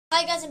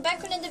Hi guys, I'm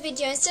back with another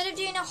video. Instead of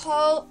doing a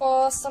haul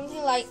or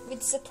something like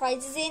with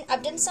surprises in,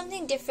 I've done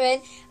something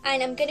different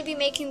and I'm going to be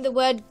making the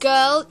word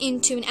girl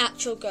into an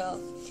actual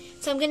girl.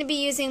 So I'm going to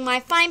be using my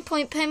fine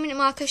point permanent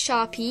marker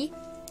Sharpie.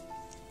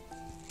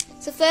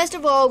 So first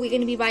of all, we're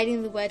going to be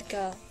writing the word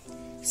girl.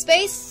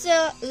 Space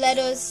the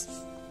letters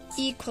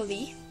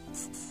equally.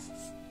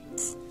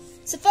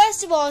 So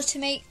first of all, to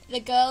make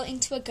the girl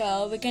into a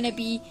girl, we're going to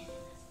be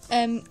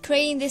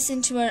creating this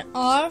into an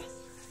R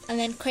and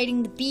then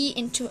creating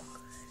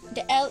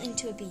the L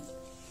into a B.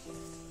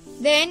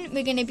 Then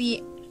we're going to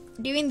be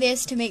doing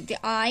this to make the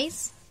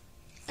eyes,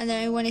 and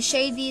then I want to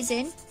shade these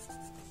in,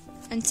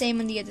 and same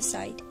on the other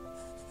side.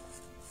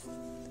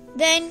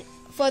 Then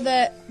for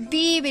the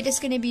B, we're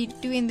just going to be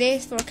doing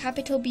this for a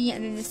capital B,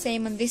 and then the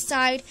same on this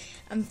side.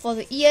 And for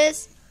the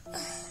ears,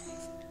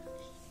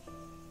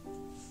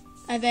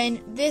 and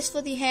then this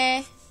for the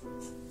hair,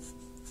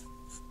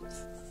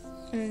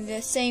 and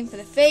the same for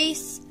the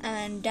face,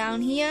 and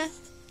down here.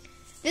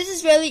 This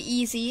is really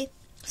easy.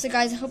 So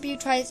guys, I hope you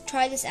try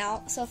this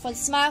out. So for the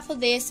smile, for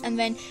this, and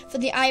then for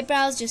the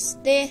eyebrows,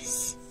 just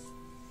this,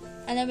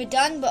 and then we're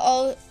done. But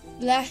all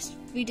left,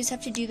 we just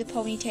have to do the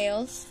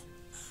ponytails.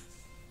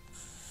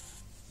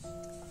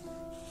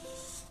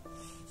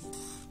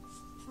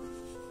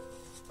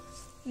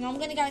 Now I'm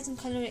gonna guys and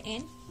color it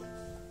in.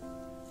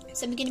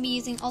 So I'm gonna be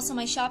using also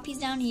my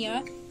Sharpies down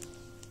here.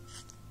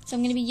 So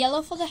I'm gonna be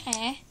yellow for the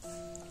hair.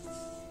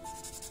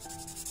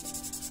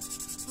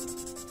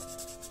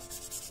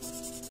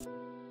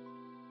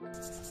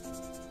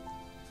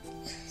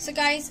 So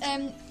guys,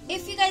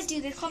 if you guys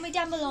do this, comment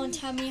down below and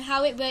tell me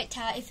how it worked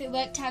out, if it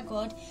worked out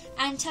good,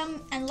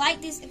 and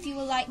like this if you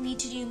would like me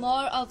to do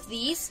more of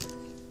these.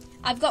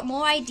 I've got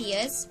more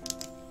ideas.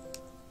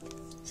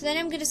 So then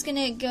I'm just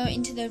gonna go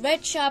into the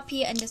red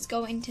Sharpie and just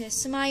go into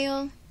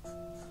smile,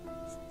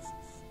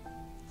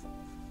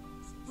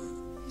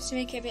 just to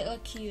make it a bit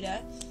look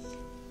cuter.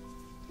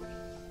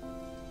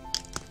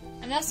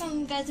 And that's what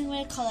I'm guys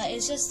going to color.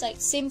 It's just like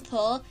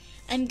simple.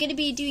 I'm going to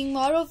be doing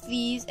more of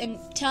these, and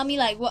tell me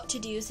like what to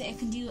do, so I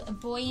can do a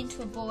boy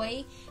into a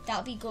boy.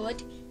 That'll be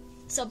good.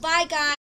 So bye guys.